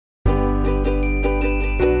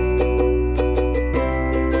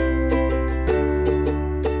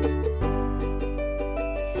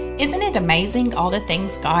Isn't it amazing all the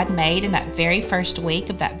things God made in that very first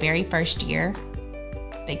week of that very first year?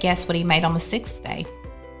 But guess what he made on the sixth day?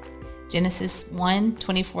 Genesis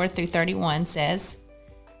 1:24-31 says,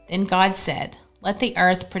 "Then God said, 'Let the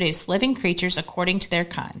earth produce living creatures according to their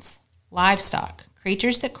kinds, livestock,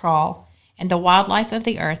 creatures that crawl, and the wildlife of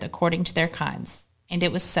the earth according to their kinds.' And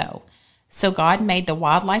it was so. So God made the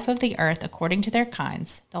wildlife of the earth according to their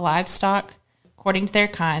kinds, the livestock according to their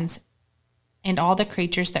kinds, and all the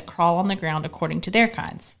creatures that crawl on the ground according to their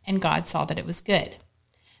kinds. And God saw that it was good.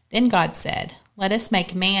 Then God said, 'Let us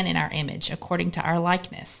make man in our image, according to our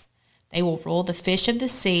likeness. They will rule the fish of the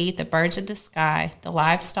sea, the birds of the sky, the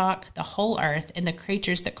livestock, the whole earth, and the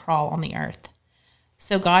creatures that crawl on the earth.'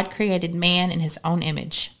 So God created man in his own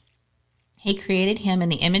image. He created him in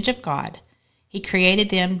the image of God. He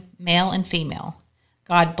created them male and female.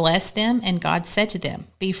 God blessed them, and God said to them,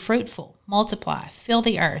 'Be fruitful, multiply, fill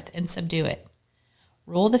the earth, and subdue it.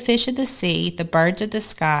 Rule the fish of the sea, the birds of the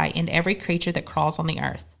sky, and every creature that crawls on the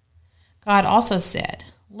earth.' God also said,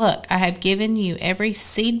 'Look, I have given you every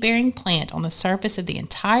seed-bearing plant on the surface of the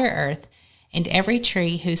entire earth, and every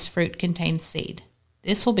tree whose fruit contains seed.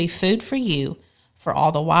 This will be food for you, for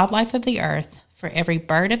all the wildlife of the earth, for every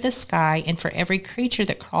bird of the sky, and for every creature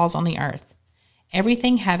that crawls on the earth.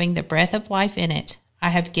 Everything having the breath of life in it, I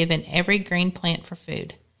have given every green plant for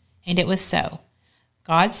food.' And it was so.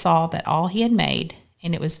 God saw that all he had made,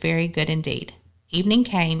 and it was very good indeed. Evening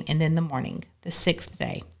came, and then the morning, the sixth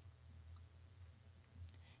day.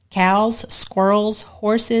 Cows, squirrels,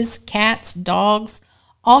 horses, cats, dogs,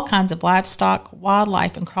 all kinds of livestock,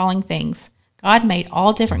 wildlife, and crawling things. God made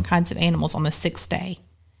all different kinds of animals on the sixth day.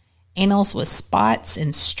 Animals with spots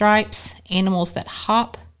and stripes, animals that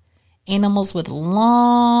hop, animals with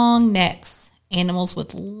long necks, animals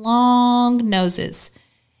with long noses,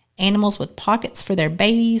 animals with pockets for their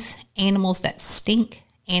babies, animals that stink,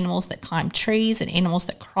 animals that climb trees, and animals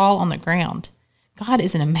that crawl on the ground. God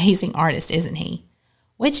is an amazing artist, isn't he?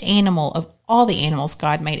 Which animal of all the animals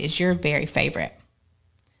God made is your very favorite?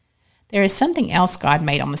 There is something else God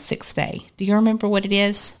made on the sixth day. Do you remember what it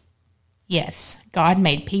is? Yes, God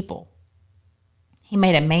made people. He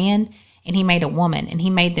made a man and he made a woman, and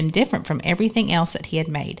he made them different from everything else that he had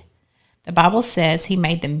made. The Bible says he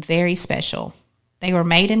made them very special. They were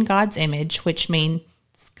made in God's image, which means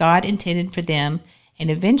God intended for them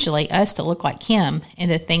and eventually us to look like him in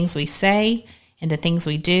the things we say, in the things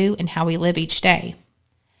we do, and how we live each day.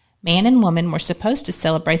 Man and woman were supposed to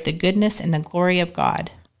celebrate the goodness and the glory of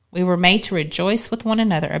God. We were made to rejoice with one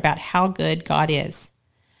another about how good God is.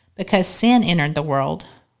 Because sin entered the world,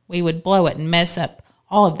 we would blow it and mess up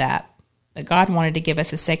all of that, but God wanted to give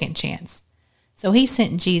us a second chance. So he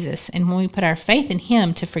sent Jesus, and when we put our faith in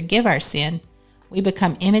him to forgive our sin, we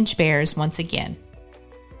become image bearers once again.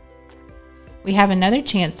 We have another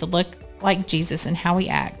chance to look like Jesus in how we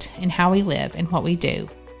act, in how we live, and what we do.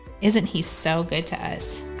 Isn't he so good to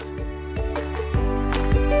us?